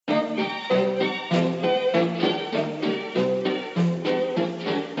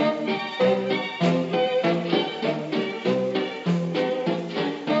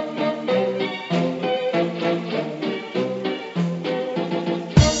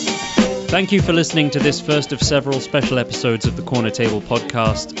Thank you for listening to this first of several special episodes of the Corner Table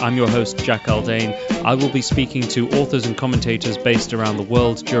podcast. I'm your host, Jack Aldane. I will be speaking to authors and commentators based around the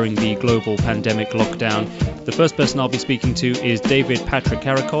world during the global pandemic lockdown. The first person I'll be speaking to is David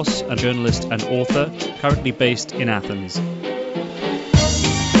Patrikarakos, a journalist and author, currently based in Athens.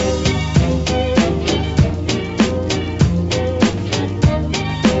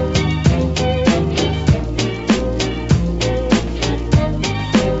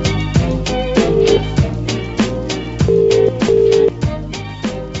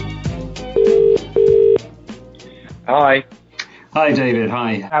 Hi. Hi, David.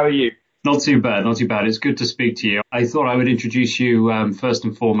 Hi. How are you? Not too bad, not too bad. It's good to speak to you. I thought I would introduce you first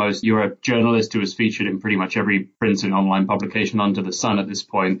and foremost. You're a journalist who is featured in pretty much every print and online publication under the sun at this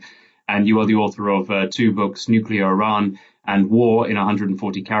point. And you are the author of two books, Nuclear Iran and War in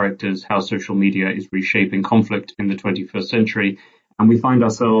 140 Characters, How Social Media is Reshaping Conflict in the 21st Century. And we find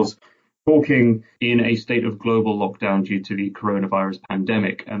ourselves talking in a state of global lockdown due to the coronavirus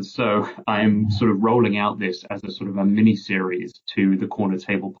pandemic. And so I'm sort of rolling out this as a sort of a mini series to the Corner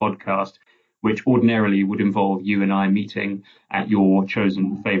Table podcast, which ordinarily would involve you and I meeting at your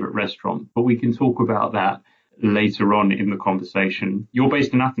chosen favorite restaurant. But we can talk about that later on in the conversation. You're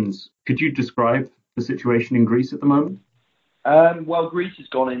based in Athens. Could you describe the situation in Greece at the moment? Well, Greece has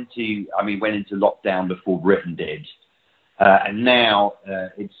went into lockdown before Britain did. And now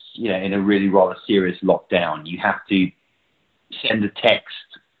it's, in a really rather serious lockdown. You have to send a text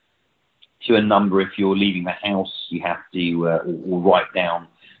to a number if you're leaving the house. You have to or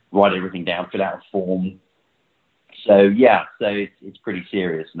write everything down, fill out a form. So it's pretty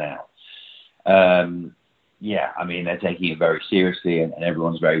serious now. They're taking it very seriously, and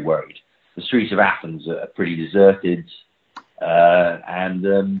everyone's very worried. The streets of Athens are pretty deserted,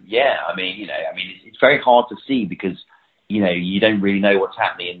 it's very hard to see because you don't really know what's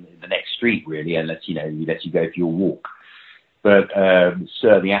happening in the next street, really, unless, you go for your walk. But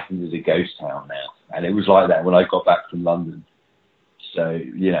certainly Athens is a ghost town now. And it was like that when I got back from London. So,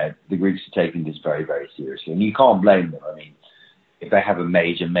 the Greeks are taking this very, very seriously. And you can't blame them. I mean, if they have a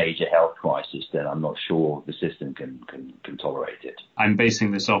major, major health crisis, then I'm not sure the system can tolerate it. I'm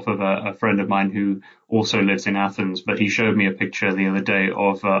basing this off of a friend of mine who also lives in Athens, but he showed me a picture the other day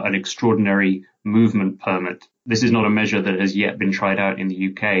of an extraordinary movement permit. This is not a measure that has yet been tried out in the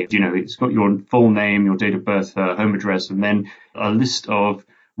UK. It's got your full name, your date of birth, home address, and then a list of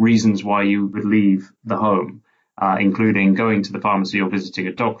reasons why you would leave the home, including going to the pharmacy or visiting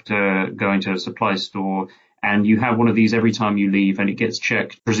a doctor, going to a supply store. And you have one of these every time you leave, and it gets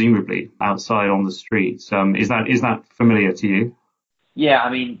checked, presumably, outside on the streets. Is that familiar to you? Yeah,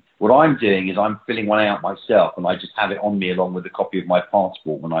 what I'm doing is I'm filling one out myself, and I just have it on me along with a copy of my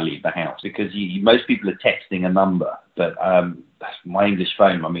passport when I leave the house. Because most people are texting a number, but my English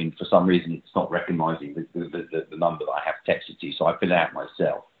phone, for some reason, it's not recognising the number that I have texted to, so I fill it out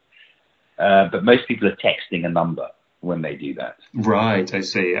myself. But most people are texting a number when they do that. Right, I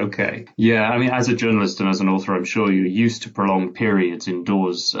see. Okay. Yeah, as a journalist and as an author, I'm sure you're used to prolonged periods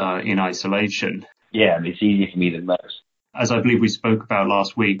indoors in isolation. Yeah, it's easier for me than most. As I believe we spoke about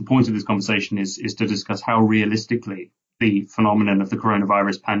last week, the point of this conversation is to discuss how realistically the phenomenon of the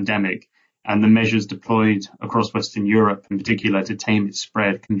coronavirus pandemic and the measures deployed across Western Europe, in particular, to tame its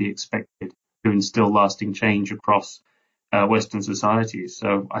spread can be expected to instill lasting change across Western societies.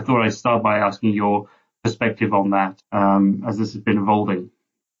 So I thought I'd start by asking your perspective on that as this has been evolving.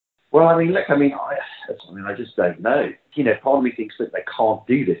 Well, I just don't know. Part of me thinks that they can't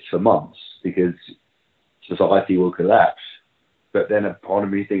do this for months because society will collapse. But then a part of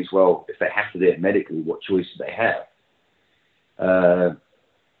me thinks, well, if they have to do it medically, what choice do they have?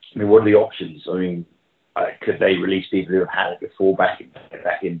 What are the options? Could they release people who have had it before back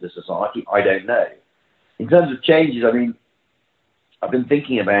into society? I don't know. In terms of changes, I've been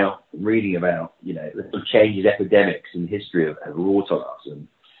thinking about, reading about, the sort of changes epidemics in history have wrought on us. And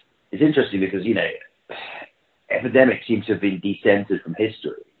it's interesting because, epidemics seem to have been decentered from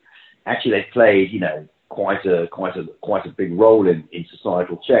history. Actually, they've played, quite a big role in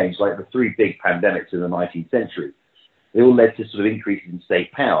societal change. Like the three big pandemics in the 19th century, they all led to sort of increases in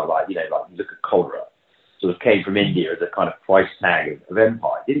state power. Like you look at cholera, sort of came from India as a kind of price tag of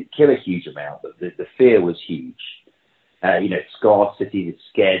empire. It didn't kill a huge amount, but the fear was huge. It scarred cities, it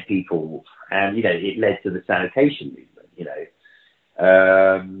scared people, and, it led to the sanitation movement,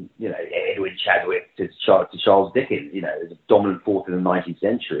 Edwin Chadwick to Charles Dickens, as a dominant force in the 19th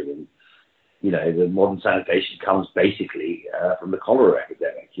century. And, the modern sanitation comes basically from the cholera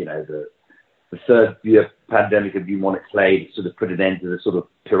epidemic. The third year pandemic of bubonic plague sort of put an end to the sort of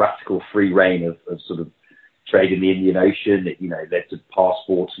piratical free reign of sort of trade in the Indian Ocean. It, led to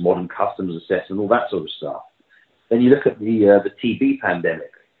passports, modern customs assessment, all that sort of stuff. Then you look at the TB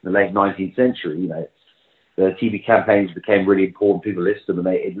pandemic in the late 19th century. The TB campaigns became really important. People listened to them,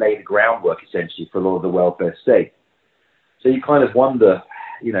 and it laid the groundwork essentially for a lot of the welfare state. So you kind of wonder,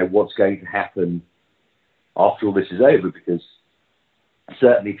 what's going to happen after all this is over, because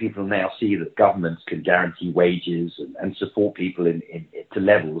certainly people now see that governments can guarantee wages and support people to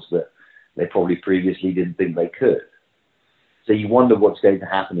levels that they probably previously didn't think they could. So you wonder what's going to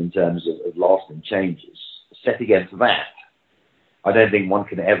happen in terms of lasting changes. Set against that, I don't think one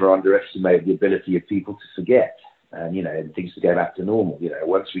can ever underestimate the ability of people to forget and things to go back to normal.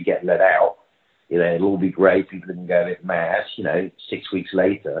 Once we get let out, it'll all be great. People can go a bit mad. 6 weeks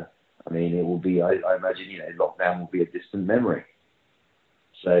later, it will be, I imagine, lockdown will be a distant memory.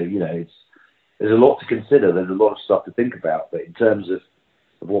 So, there's a lot to consider. There's a lot of stuff to think about. But in terms of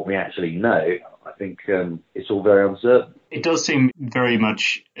what we actually know, I think it's all very uncertain. It does seem very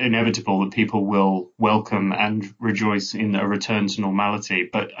much inevitable that people will welcome and rejoice in a return to normality.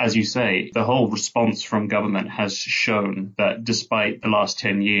 But as you say, the whole response from government has shown that despite the last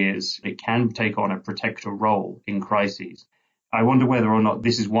 10 years, it can take on a protector role in crises. I wonder whether or not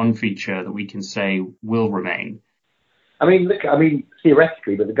this is one feature that we can say will remain.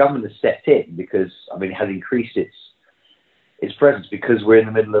 Theoretically, but the government has stepped in because, it has increased its presence because we're in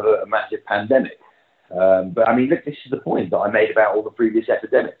the middle of a massive pandemic. This is the point that I made about all the previous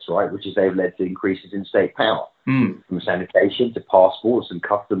epidemics, right? Which is they've led to increases in state power, from sanitation to passports and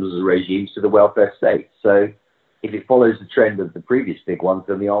customs regimes to the welfare state. So if it follows the trend of the previous big ones,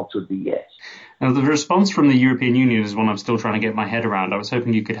 then the answer would be yes. Now, the response from the European Union is one I'm still trying to get my head around. I was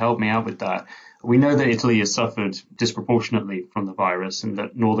hoping you could help me out with that. We know that Italy has suffered disproportionately from the virus and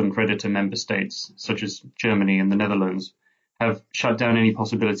that northern creditor member states, such as Germany and the Netherlands, have shut down any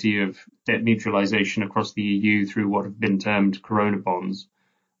possibility of debt neutralization across the EU through what have been termed corona bonds.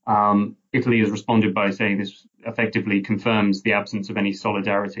 Italy has responded by saying this effectively confirms the absence of any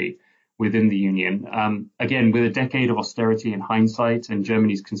solidarity within the union. Again, with a decade of austerity in hindsight and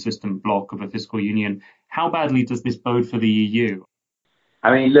Germany's consistent block of a fiscal union, how badly does this bode for the EU?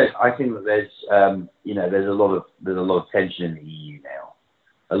 I think that there's a lot of tension in the EU now.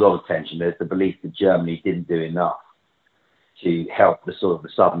 A lot of tension. There's the belief that Germany didn't do enough to help the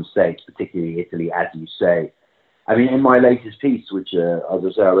southern states, particularly Italy, as you say. In my latest piece, which as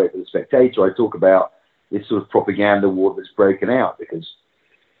I say, I wrote for The Spectator, I talk about this sort of propaganda war that's broken out because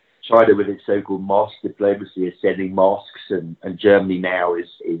China, with its so-called mask diplomacy, is sending masks, and Germany now is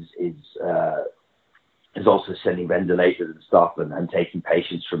also sending ventilators and stuff and taking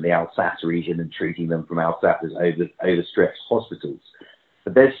patients from the Alsace region and treating them from Alsace's overstretched hospitals.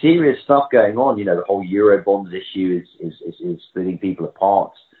 But there's serious stuff going on. The whole Eurobonds issue is splitting people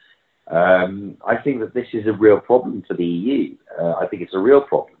apart. I think that this is a real problem for the EU. I think it's a real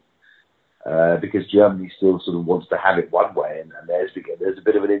problem because Germany still sort of wants to have it one way, and there's a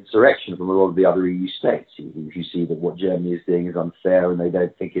bit of an insurrection from a lot of the other EU states. You see that what Germany is doing is unfair, and they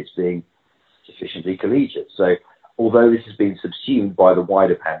don't think it's being sufficiently collegiate. So, although this has been subsumed by the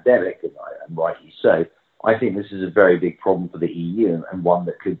wider pandemic, and rightly so, I think this is a very big problem for the EU, and one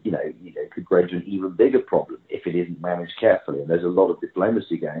that could grow to an even bigger problem if it isn't managed carefully. And there's a lot of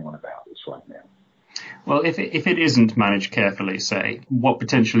diplomacy going on about this right now. Well, if it isn't managed carefully, say, what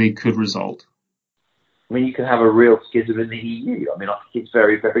potentially could result? You can have a real schism in the EU. I think it's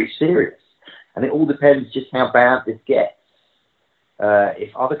very, very serious. And it all depends just how bad this gets.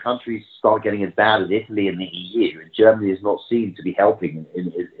 If other countries start getting as bad as Italy and the EU, and Germany is not seen to be helping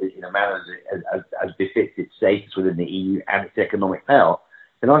in a manner as befits its status within the EU and its economic power,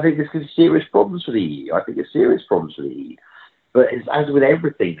 then I think this could be serious problems for the EU. I think it's serious problems for the EU. But as with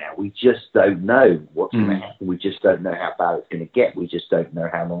everything now, we just don't know what's going to happen. We just don't know how bad it's going to get. We just don't know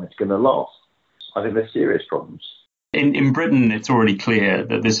how long it's going to last. I think there's serious problems. In Britain, it's already clear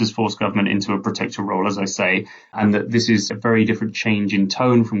that this has forced government into a protector role, as I say, and that this is a very different change in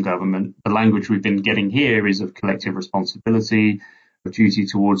tone from government. The language we've been getting here is of collective responsibility, of duty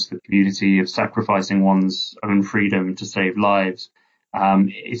towards the community, of sacrificing one's own freedom to save lives.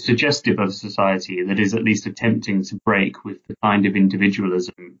 It's suggestive of a society that is at least attempting to break with the kind of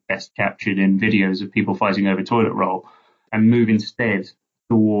individualism best captured in videos of people fighting over toilet roll and move instead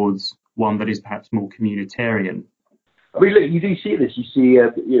towards one that is perhaps more communitarian. Look, you do see this. You see, I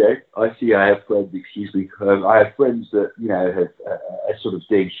have friends, I have friends that, are sort of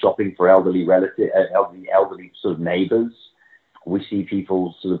doing shopping for elderly sort of neighbours. We see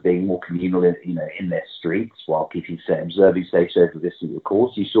people sort of being more communal in their streets while observing safe social distancing, of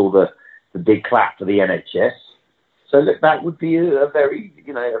course. You saw the big clap for the NHS. So look, that would be a very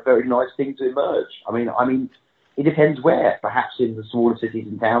nice thing to emerge. It depends where. Perhaps in the smaller cities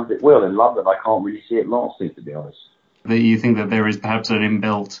and towns it will. In London, I can't really see it lasting, to be honest. That you think that there is perhaps an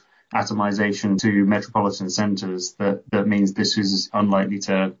inbuilt atomization to metropolitan centres that means this is unlikely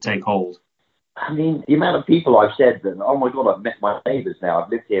to take hold? I mean, the amount of people I've said that, oh my God, I've met my neighbours now. I've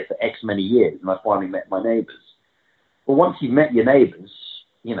lived here for X many years and I finally met my neighbours. Well, once you've met your neighbours,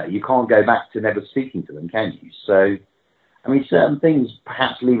 you know, you can't go back to never speaking to them, can you? So, I mean, certain things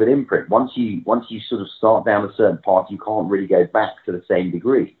perhaps leave an imprint. Once you sort of start down a certain path, you can't really go back to the same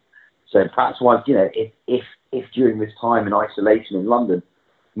degree. So perhaps once, you know, if during this time in isolation in London,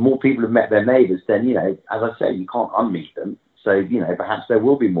 more people have met their neighbours, then, you know, as I say, you can't unmeet them. So, you know, perhaps there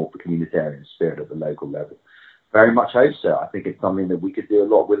will be more communitarian spirit at the local level. Very much hope so. I think it's something that we could do a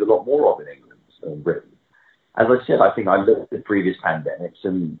lot more of in England and Britain. As I said, I think I looked at previous pandemics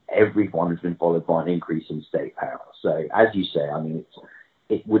and everyone has been followed by an increase in state power. So, as you say, I mean,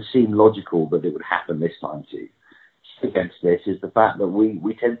 it would seem logical that it would happen this time too. Against this is the fact that we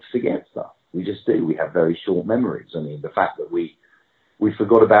tend to forget stuff. We just do. We have very short memories. I mean, the fact that we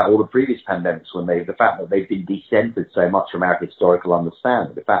forgot about all the previous pandemics the fact that they've been decentered so much from our historical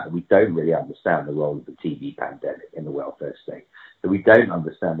understanding, the fact that we don't really understand the role of the TB pandemic in the welfare state, that we don't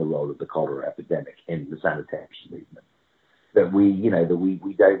understand the role of the cholera epidemic in the sanitation movement, that we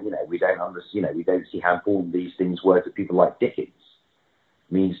don't see how important these things were to people like Dickens.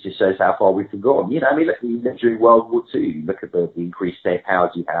 Means just shows how far we've forgotten. You know, I mean, look, during World War II, look at the increased state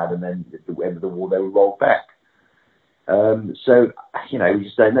powers you had, and then at the end of the war, they were rolled back. So, you know, we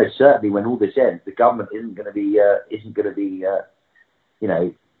just don't know. Certainly, when all this ends, the government isn't going to be, you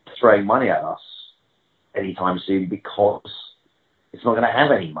know, throwing money at us anytime soon, because it's not going to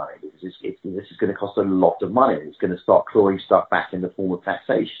have any money. This is going to cost a lot of money. It's going to start clawing stuff back in the form of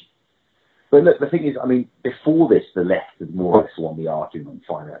taxation. But look, the thing is, I mean, before this, the left had more or less won the argument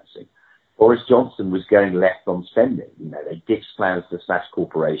on financing. Boris Johnson was going left on spending. You know, they ditched plans to slash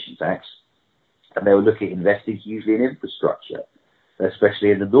corporation tax, and they were looking at investing hugely in infrastructure,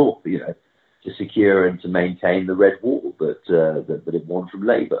 especially in the north, you know, to secure and to maintain the red wall that it won from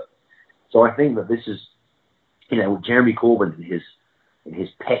Labour. So I think that this is, you know, Jeremy Corbyn in his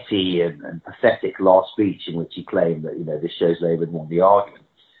petty and pathetic last speech, in which he claimed that, you know, this shows Labour had won the argument.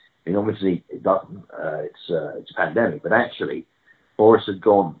 I mean, obviously it doesn't. It's a pandemic, but actually, the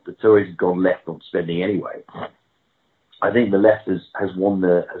Tories had gone left on spending anyway. I think the left has won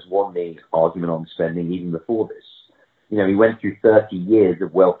the argument on spending even before this. You know, we went through 30 years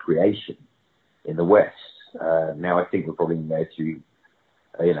of wealth creation in the West. Now I think we're probably going to go through,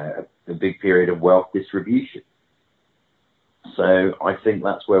 a big period of wealth distribution. So I think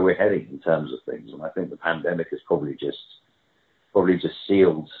that's where we're heading in terms of things, and I think the pandemic has probably just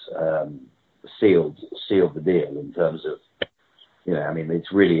sealed the deal in terms of, you know, I mean, it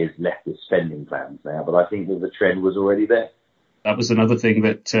really is leftist spending plans now, but I think that the trend was already there. That was another thing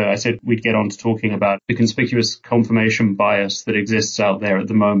that I said we'd get on to talking about, the conspicuous confirmation bias that exists out there at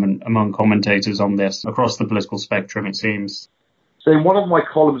the moment among commentators on this across the political spectrum, it seems. So in one of my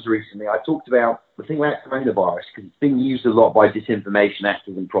columns recently, I talked about the thing about coronavirus, because it's being used a lot by disinformation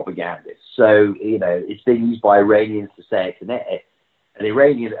actors and propagandists. So, you know, it's being used by Iranians to say it's an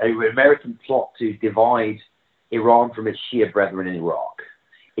American plot to divide Iran from its Shia brethren in Iraq.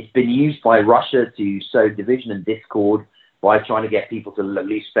 It's been used by Russia to sow division and discord by trying to get people to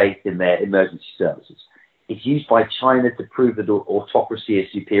lose faith in their emergency services. It's used by China to prove that autocracy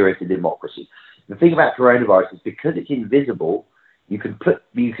is superior to democracy. The thing about coronavirus is, because it's invisible, you can put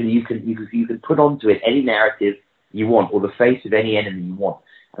onto it any narrative you want, or the face of any enemy you want,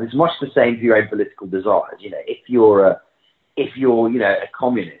 and it's much the same for your own political desires. You know, if you're a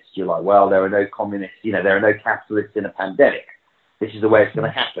communist, you're like, well, there are no communists, you know, there are no capitalists in a pandemic. This is the way it's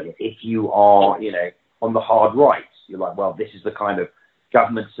going to happen. If you are, you know, on the hard right, you're like, well, this is the kind of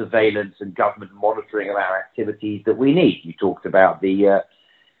government surveillance and government monitoring of our activities that we need. You talked about the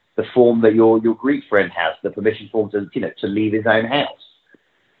form that your Greek friend has, the permission form to leave his own house.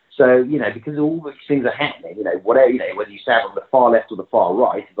 So, you know, because all these things are happening, you know, whatever, you know, whether you stand on the far left or the far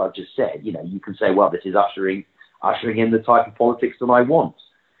right, as I've just said, you know, you can say, well, this is ushering in the type of politics that I want.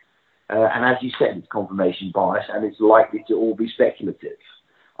 And as you said, it's confirmation bias, and it's likely to all be speculative.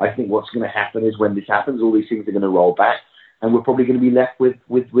 I think what's going to happen is, when this happens, all these things are going to roll back, and we're probably going to be left with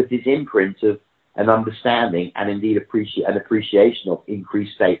this imprint of an understanding and indeed an appreciation of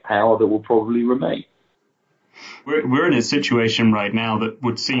increased state power that will probably remain. We're in a situation right now that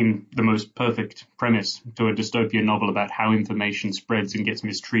would seem the most perfect premise to a dystopian novel about how information spreads and gets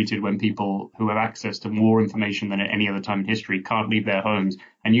mistreated when people who have access to more information than at any other time in history can't leave their homes.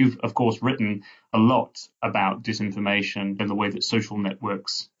 And you've, of course, written a lot about disinformation and the way that social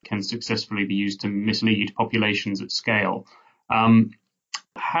networks can successfully be used to mislead populations at scale.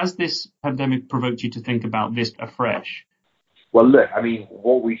 Has this pandemic provoked you to think about this afresh? Well, look, I mean,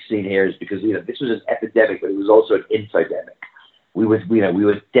 what we've seen here is because, this was an epidemic, but it was also an infodemic. We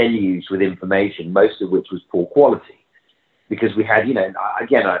were deluged with information, most of which was poor quality, because we had,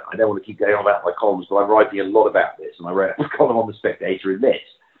 again, I don't want to keep going on about my columns, but I'm writing a lot about this, and I wrote a column on The Spectator in this,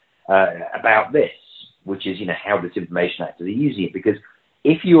 about this, which is, how disinformation actors are using it, because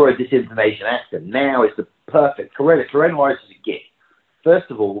if you're a disinformation actor, now is the perfect, coronavirus is a gift.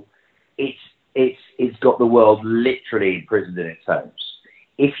 First of all, it's got the world literally imprisoned in its homes.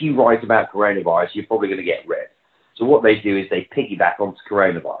 If you write about coronavirus, you're probably going to get read. So what they do is they piggyback onto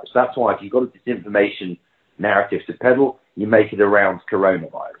coronavirus. That's why if you've got a disinformation narrative to peddle, you make it around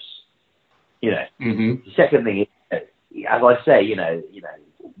coronavirus. The second thing is, as I say,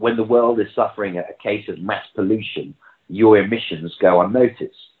 when the world is suffering a case of mass pollution, your emissions go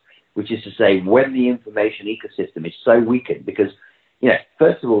unnoticed, which is to say, when the information ecosystem is so weakened, because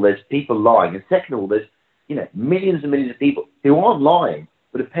first of all, there's people lying, and second of all, there's, millions and millions of people who aren't lying,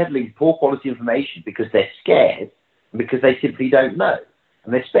 but are peddling poor quality information because they're scared and because they simply don't know,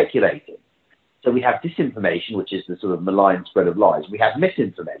 and they're speculating. So we have disinformation, which is the sort of malign spread of lies. We have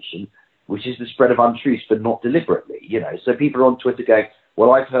misinformation, which is the spread of untruths, but not deliberately, So people are on Twitter going,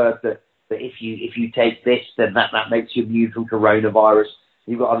 well, I've heard that if you take this, then that makes you immune from coronavirus.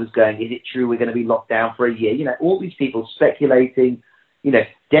 You've got others going, is it true we're going to be locked down for a year? All these people speculating,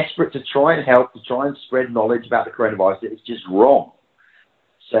 desperate to try and help, to try and spread knowledge about the coronavirus. It's just wrong.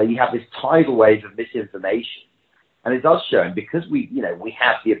 So you have this tidal wave of misinformation. And it does show, and because we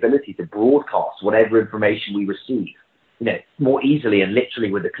have the ability to broadcast whatever information we receive, more easily and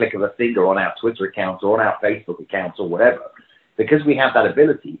literally with the click of a finger on our Twitter accounts or on our Facebook accounts or whatever, because we have that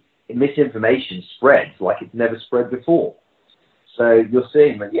ability, misinformation spreads like it's never spread before. So you're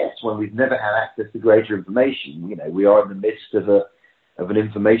seeing that, yes, when we've never had access to greater information, we are in the midst of an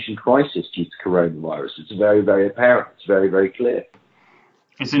information crisis due to coronavirus. It's very, very apparent. It's very, very clear.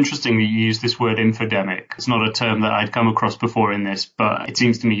 It's interesting that you use this word infodemic. It's not a term that I'd come across before in this, but it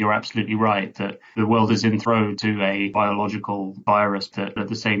seems to me you're absolutely right that the world is enthroned to a biological virus that at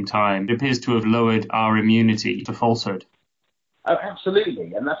the same time it appears to have lowered our immunity to falsehood. Oh,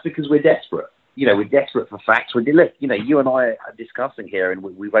 absolutely. And that's because we're desperate. We're desperate for facts. Look, you and I are discussing here, and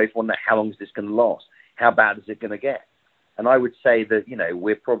we both wonder how long is this going to last? How bad is it going to get? And I would say that,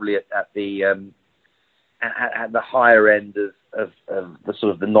 we're probably at the higher end of the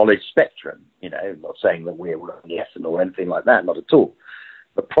sort of the knowledge spectrum. Not saying that we're Essen or anything like that, not at all.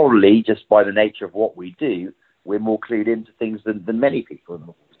 But probably just by the nature of what we do, we're more clued into things than many people.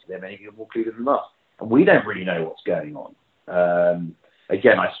 There are many people more clued in than us. And we don't really know what's going on.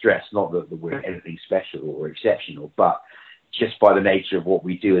 Again, I stress not that we're anything special or exceptional, but just by the nature of what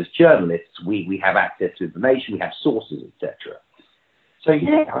we do as journalists, we have access to information, we have sources, etc. So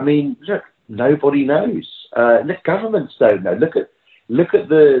yeah, I mean, look, nobody knows. The governments don't know. Look at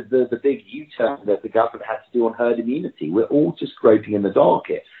the big U-turn that the government had to do on herd immunity. We're all just groping in the dark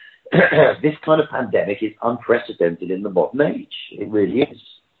here. This kind of pandemic is unprecedented in the modern age. It really is.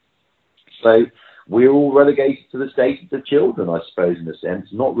 So we're all relegated to the status of children, I suppose, in a sense,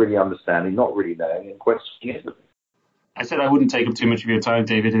 not really understanding, not really knowing, and questioning everything. I said I wouldn't take up too much of your time,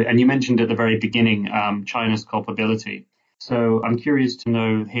 David, and you mentioned at the very beginning China's culpability. So I'm curious to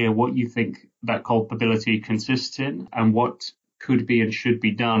know here what you think that culpability consists in and what could be and should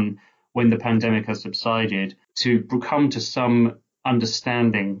be done when the pandemic has subsided to come to some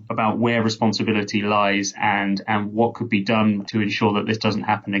understanding about where responsibility lies and what could be done to ensure that this doesn't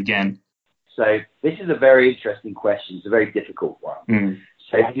happen again. So this is a very interesting question. It's a very difficult one.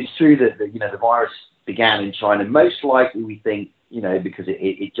 So it's true that the virus began in China. Most likely, we think, because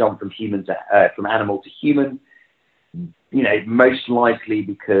it jumped from from animal to human. Most likely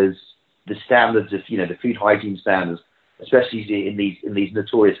because the standards of the food hygiene standards, especially in these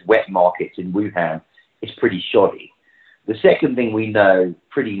notorious wet markets in Wuhan, is pretty shoddy. The second thing we know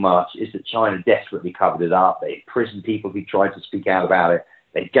pretty much is that China desperately covered it up. They imprisoned people who tried to speak out about it.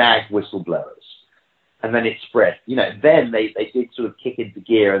 They gagged whistleblowers. And then it spread. Then they did sort of kick into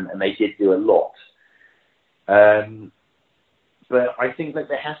gear and they did do a lot. But I think that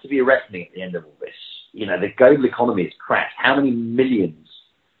there has to be a reckoning at the end of all this. The global economy has crashed. How many millions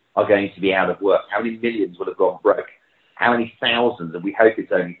are going to be out of work? How many millions would have gone broke? How many thousands, and we hope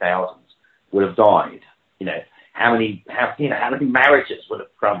it's only thousands, would have died? how many marriages would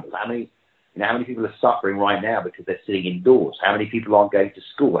have crumbled? How many people are suffering right now because they're sitting indoors? How many people aren't going to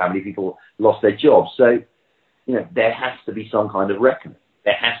school? How many people lost their jobs? So, there has to be some kind of reckoning.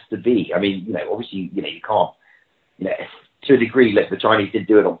 There has to be. I mean, obviously, you can't, to a degree, the Chinese didn't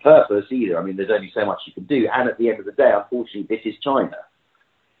do it on purpose either. I mean, there's only so much you can do. And at the end of the day, unfortunately, this is China.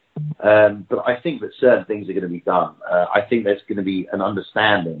 But I think that certain things are going to be done. I think there's going to be an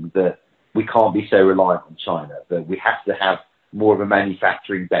understanding that we can't be so reliant on China, that we have to have more of a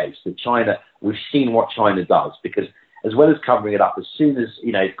manufacturing base. That China, we've seen what China does, because as well as covering it up, as soon as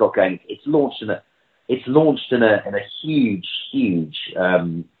it's got going, it's launched in a huge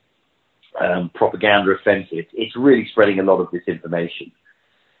propaganda offensive. It's really spreading a lot of disinformation.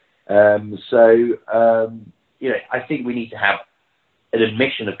 I think we need to have an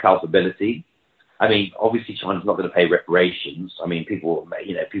admission of culpability. I mean, obviously China's not going to pay reparations. I mean, people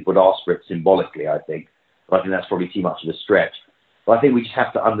would ask for it symbolically, I think. But I think that's probably too much of a stretch. But I think we just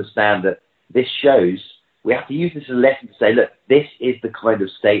have to understand that this shows, we have to use this as a lesson to say, look, this is the kind of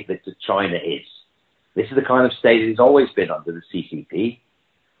state that China is. This is the kind of state it has always been under the CCP.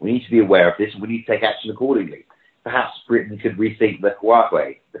 We need to be aware of this, and we need to take action accordingly. Perhaps Britain could rethink the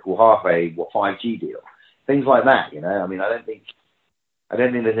Huawei 5G deal. Things like that, I mean, I don't think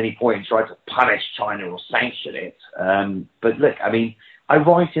there's any point in trying to punish China or sanction it. But look, I mean, I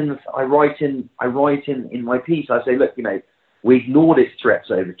write in my piece. I say, look, we ignored its threats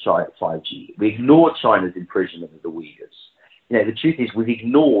over 5G. We ignored China's imprisonment of the Uyghurs. The truth is, we've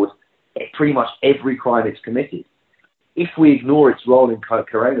ignored pretty much every crime it's committed. If we ignore its role in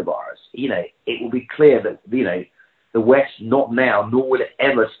coronavirus, it will be clear that the West, not now, nor will it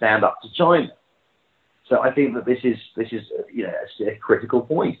ever stand up to China. So I think that this is a critical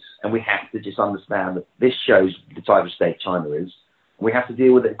point, and we have to just understand that this shows the type of state China is, and we have to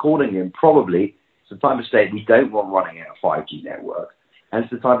deal with it accordingly. And probably it's the type of state we don't want running our 5G network, and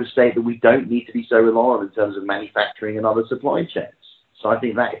it's the type of state that we don't need to be so reliant in terms of manufacturing and other supply chains. So I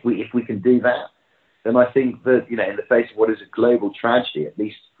think that if we can do that, then I think that in the face of what is a global tragedy, at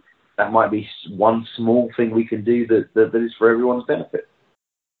least that might be one small thing we can do that is for everyone's benefit.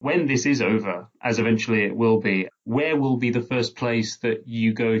 When this is over, as eventually it will be, where will be the first place that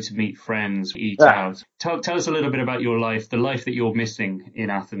you go to meet friends, eat out? Tell us a little bit about your life, the life that you're missing in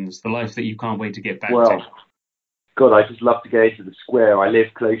Athens, the life that you can't wait to get back to. God, I just love to go to the square. I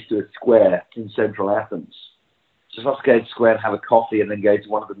live close to a square in central Athens. Just love to go to the square and have a coffee and then go to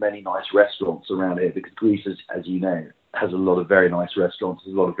one of the many nice restaurants around here, because Greece, as you know, has a lot of very nice restaurants.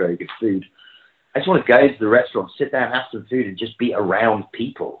 There's a lot of very good food. I just want to go to the restaurant, sit down, have some food, and just be around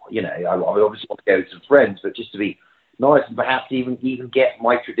people. I obviously want to go with some friends, but just to be nice and perhaps even get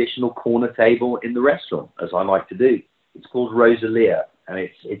my traditional corner table in the restaurant, as I like to do. It's called Rosalia, and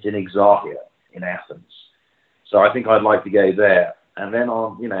it's in Exarchia in Athens. So I think I'd like to go there. And then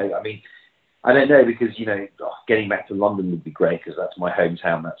I don't know, because, getting back to London would be great, because that's my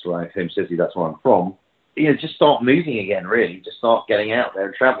hometown, that's where home city, that's where I'm from. Just start moving again, really. Just start getting out there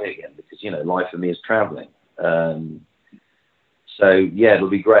and traveling again, because, life for me is traveling. It'll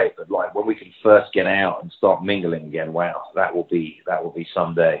be great. But when we can first get out and start mingling again, wow, that will be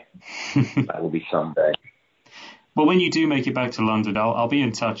someday. That will be someday. Well, when you do make it back to London, I'll be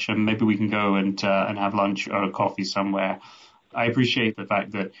in touch, and maybe we can go and have lunch or a coffee somewhere. I appreciate the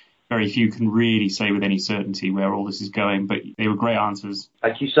fact that very few can really say with any certainty where all this is going, but they were great answers.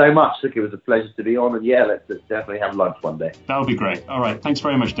 Thank you so much. Look, it was a pleasure to be on, and let's definitely have lunch one day. That would be great. All right. Thanks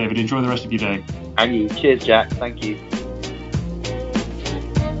very much, David. Enjoy the rest of your day. And you. Cheers, Jack. Thank you.